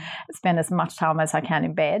and spend as much time as I can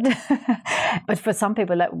in bed. But for some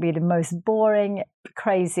people, that would be the most boring,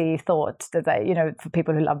 crazy thought that they, for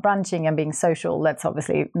people who love brunching and being social, that's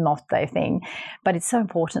obviously not their thing. But it's so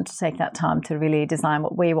important to take that time to really design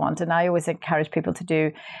what we want. And I always encourage people to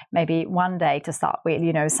do maybe one day to start with.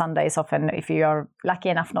 Sundays often, if you are lucky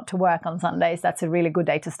enough not to work on Sundays, that's a really good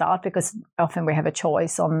day to start, because often we have a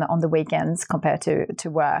choice on the weekends compared to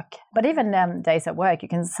work. But even days at work, you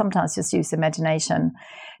can sometimes just use imagination.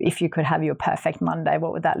 If you could have your perfect Monday,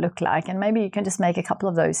 what would that look like? And maybe you can just make a couple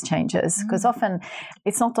of those changes, because often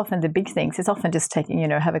it's not often the big things. It's often just taking,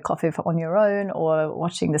 have a coffee on your own or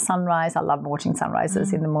watching the sunrise. I love watching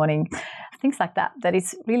sunrises in the morning, things like that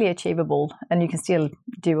is really achievable, and you can still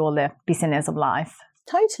do all the busyness of life.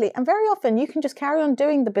 Totally. And very often you can just carry on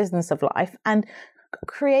doing the business of life and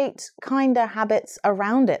create kinder habits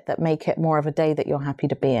around it that make it more of a day that you're happy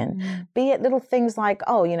to be in. Be it little things like,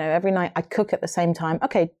 every night I cook at the same time.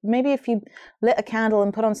 Okay, maybe if you lit a candle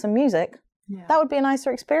and put on some music, that would be a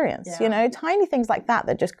nicer experience. Tiny things like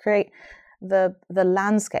that just create the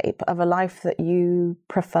landscape of a life that you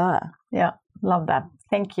prefer. Yeah, love that.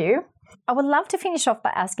 Thank you. I would love to finish off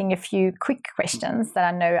by asking a few quick questions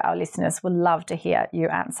that I know our listeners would love to hear you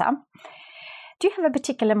answer. Do you have a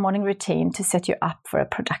particular morning routine to set you up for a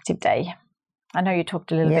productive day? I know you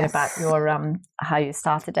talked a little bit about your how you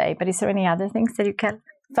start the day, but is there any other things that you can?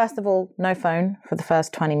 First of all, no phone for the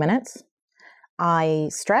first 20 minutes. I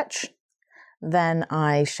stretch, then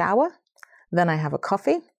I shower, then I have a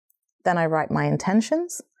coffee, then I write my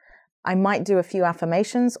intentions. I might do a few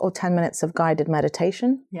affirmations or 10 minutes of guided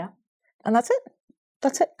meditation. Yeah. And that's it.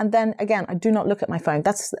 That's it. And then again, I do not look at my phone.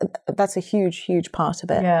 That's a huge, huge part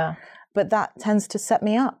of it. Yeah. But that tends to set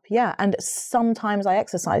me up. Yeah. And sometimes I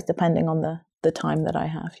exercise depending on the time that I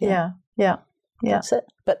have. Yeah. That's it.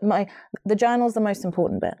 But the journal is the most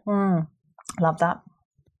important bit. Love that.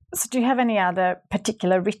 So do you have any other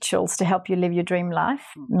particular rituals to help you live your dream life?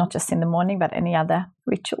 Not just in the morning, but any other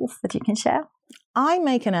rituals that you can share? I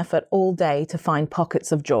make an effort all day to find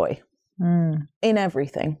pockets of joy in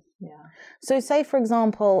everything. Yeah. So say, for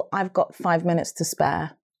example, I've got 5 minutes to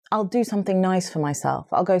spare. I'll do something nice for myself.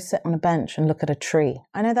 I'll go sit on a bench and look at a tree.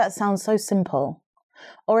 I know that sounds so simple.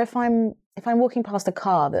 Or if I'm walking past a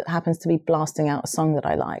car that happens to be blasting out a song that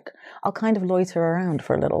I like, I'll kind of loiter around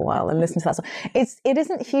for a little while and listen to that song. It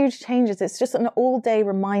isn't huge changes. It's just an all-day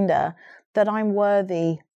reminder that I'm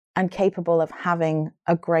worthy and capable of having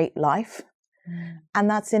a great life. And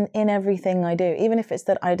that's in everything I do. Even if it's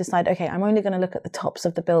that I decide, okay, I'm only going to look at the tops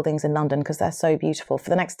of the buildings in London because they're so beautiful for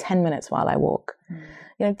the next 10 minutes while I walk.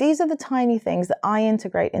 These are the tiny things that I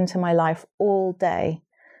integrate into my life all day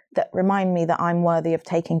that remind me that I'm worthy of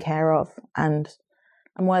taking care of, and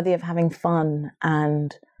I'm worthy of having fun,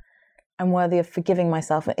 and I'm worthy of forgiving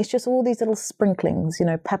myself. It's just all these little sprinklings,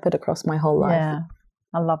 peppered across my whole life. Yeah,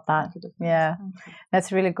 I love that. Yeah,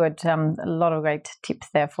 that's really good. A lot of great tips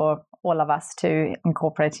there for all of us to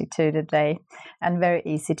incorporate into the day, and very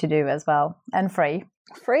easy to do as well, and free.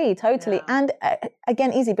 Free, totally. Yeah. And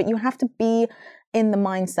again, easy, but you have to be in the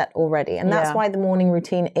mindset already. And that's why the morning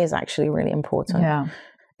routine is actually really important. Yeah.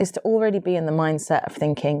 Is to already be in the mindset of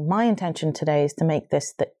thinking, my intention today is to make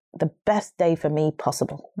this the best day for me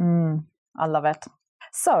possible. I love it.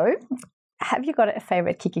 So, have you got a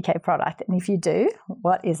favorite kikki.K product? And if you do,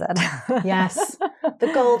 what is it? Yes,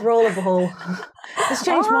 the gold rollerball. It's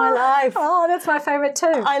changed my life. Oh, that's my favorite too.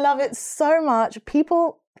 I love it so much.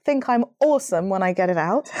 People think I'm awesome when I get it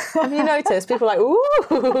out. Have you noticed? People are like,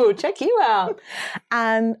 ooh, check you out.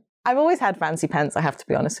 And I've always had fancy pens, I have to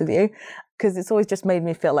be honest with you, because it's always just made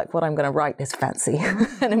me feel like what I'm going to write is fancy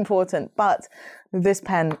and important. But this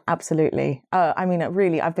pen, absolutely.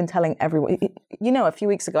 Really, I've been telling everyone. A few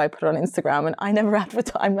weeks ago I put it on Instagram, and I never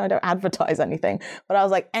advertise. I don't advertise anything, but I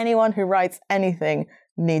was like, anyone who writes anything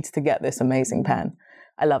needs to get this amazing pen.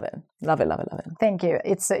 I love it. Love it, love it, love it. Thank you.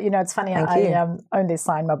 It's, it's funny. I only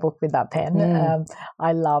signed my book with that pen.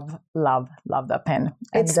 I love, love, love that pen.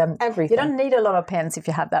 It's everything. You don't need a lot of pens if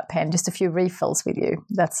you have that pen, just a few refills with you.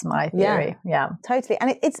 That's my theory. Yeah. Totally.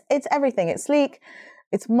 And it's everything. It's sleek.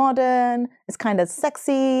 It's modern. It's kind of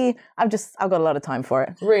sexy. I've got a lot of time for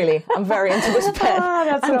it. Really, I'm very into this pen.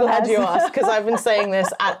 I'm glad you asked, because I've been saying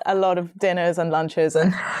this at a lot of dinners and lunches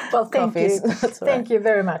and coffees. Thank you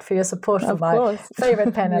very much for your support for my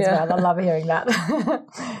favorite pen as well. I love hearing that.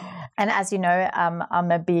 And as you know,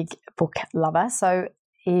 I'm a big book lover. So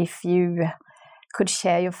if you could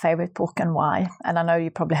share your favorite book and why, and I know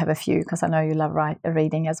you probably have a few because I know you love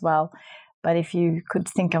reading as well, but if you could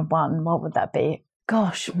think of one, what would that be?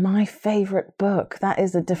 Gosh, my favorite book. That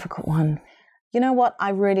is a difficult one. You know what? I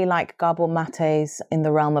really like Gabor Mate's In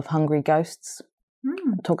the Realm of Hungry Ghosts.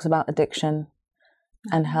 It talks about addiction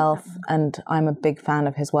and health, and I'm a big fan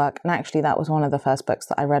of his work. And actually, that was one of the first books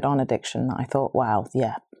that I read on addiction that I thought, wow,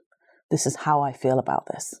 yeah, this is how I feel about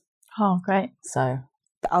this. Oh, great. So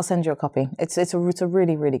I'll send you a copy. It's a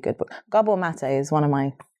really, really good book. Gabor Mate is one of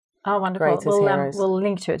my greatest heroes. We'll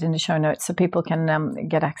link to it in the show notes so people can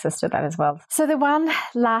get access to that as well. So the one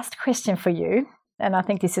last question for you, and I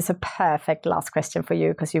think this is a perfect last question for you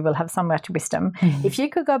because you will have so much wisdom. If you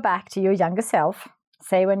could go back to your younger self,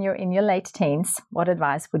 say when you're in your late teens, what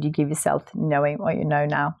advice would you give yourself knowing what you know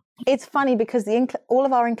now? It's funny because all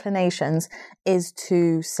of our inclinations is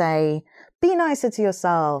to say, be nicer to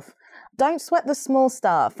yourself. Don't sweat the small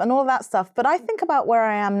stuff and all of that stuff. But I think about where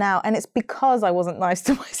I am now, and it's because I wasn't nice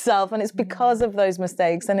to myself, and it's because of those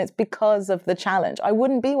mistakes, and it's because of the challenge. I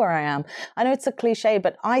wouldn't be where I am. I know it's a cliche,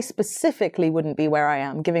 but I specifically wouldn't be where I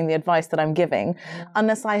am giving the advice that I'm giving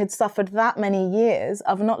unless I had suffered that many years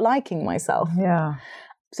of not liking myself. Yeah.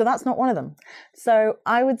 So that's not one of them. So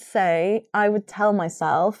I would say, I would tell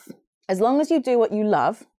myself, as long as you do what you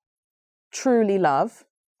love, truly love,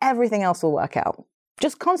 everything else will work out.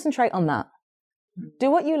 Just concentrate on that. Do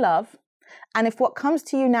what you love. And if what comes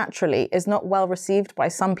to you naturally is not well received by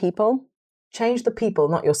some people, change the people,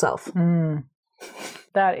 not yourself.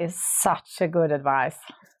 That is such a good advice.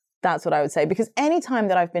 That's what I would say. Because anytime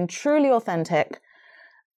that I've been truly authentic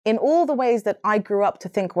in all the ways that I grew up to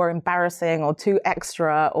think were embarrassing or too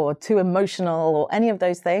extra or too emotional or any of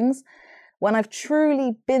those things, when I've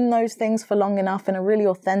truly been those things for long enough in a really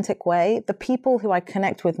authentic way, the people who I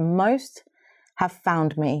connect with most have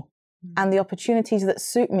found me, and the opportunities that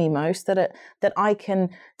suit me most, that I can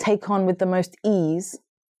take on with the most ease,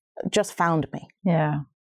 just found me. Yeah.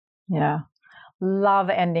 Love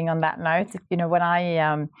ending on that note. You know, when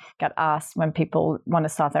I get asked when people want to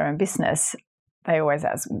start their own business, they always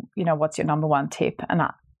ask, you know, what's your number one tip? And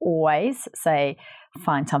I always say,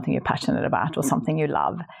 find something you're passionate about or something you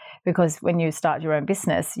love. Because when you start your own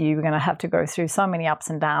business, you're going to have to go through so many ups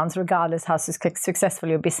and downs, regardless how successful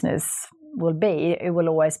your business will be. It will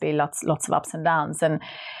always be lots of ups and downs, and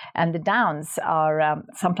the downs are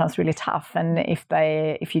sometimes really tough. And if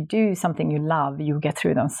you do something you love, you get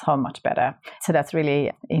through them so much better. So that's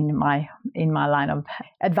really in my line of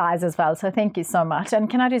advice as well. So thank you so much. And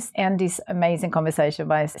can I just end this amazing conversation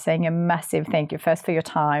by saying a massive thank you first for your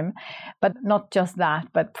time, but not just that,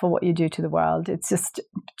 but for what you do to the world. It's just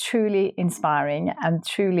truly inspiring and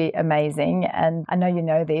truly amazing. And I know you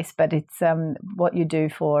know this, but it's what you do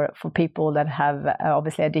for people that have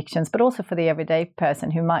obviously addictions, but also for the everyday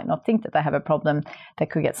person who might not think that they have a problem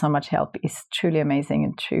that could get so much help is truly amazing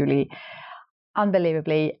and truly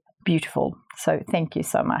unbelievably beautiful. So thank you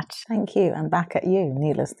so much. Thank you. And back at you,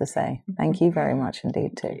 needless to say. Thank you very much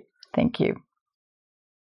indeed too. Thank you.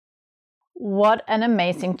 What an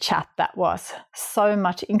amazing chat that was. So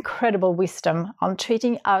much incredible wisdom on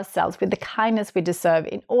treating ourselves with the kindness we deserve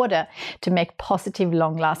in order to make positive,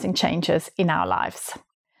 long-lasting changes in our lives.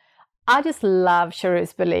 I just love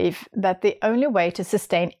Sharu's belief that the only way to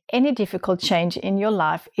sustain any difficult change in your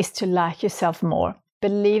life is to like yourself more,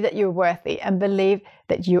 believe that you're worthy, and believe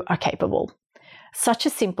that you are capable. Such a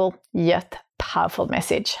simple yet powerful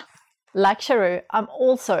message. Like Sharu, I'm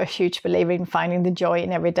also a huge believer in finding the joy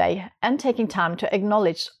in every day and taking time to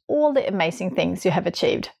acknowledge all the amazing things you have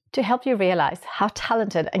achieved to help you realize how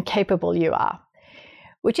talented and capable you are.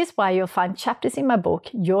 Which is why you'll find chapters in my book,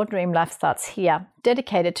 Your Dream Life Starts Here,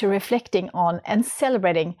 dedicated to reflecting on and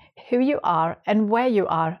celebrating who you are and where you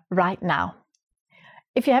are right now.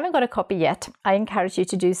 If you haven't got a copy yet, I encourage you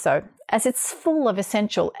to do so, as it's full of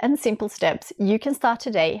essential and simple steps you can start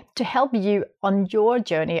today to help you on your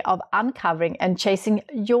journey of uncovering and chasing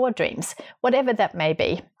your dreams, whatever that may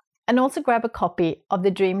be. And also grab a copy of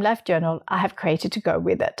the Dream Life Journal I have created to go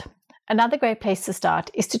with it. Another great place to start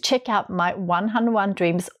is to check out my 101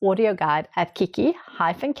 Dreams audio guide at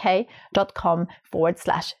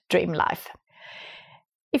kiki-k.com/dreamlife.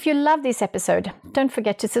 If you love this episode, don't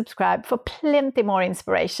forget to subscribe for plenty more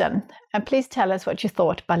inspiration. And please tell us what you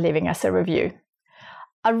thought by leaving us a review.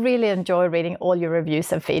 I really enjoy reading all your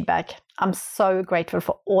reviews and feedback. I'm so grateful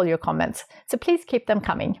for all your comments, so please keep them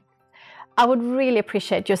coming. I would really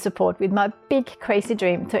appreciate your support with my big crazy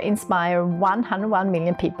dream to inspire 101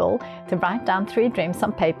 million people to write down 3 dreams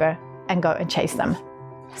on paper and go and chase them.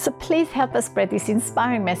 So please help us spread this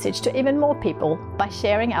inspiring message to even more people by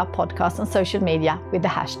sharing our podcast on social media with the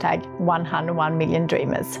hashtag 101 million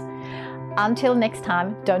dreamers. Until next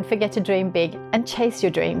time, don't forget to dream big and chase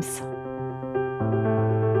your dreams.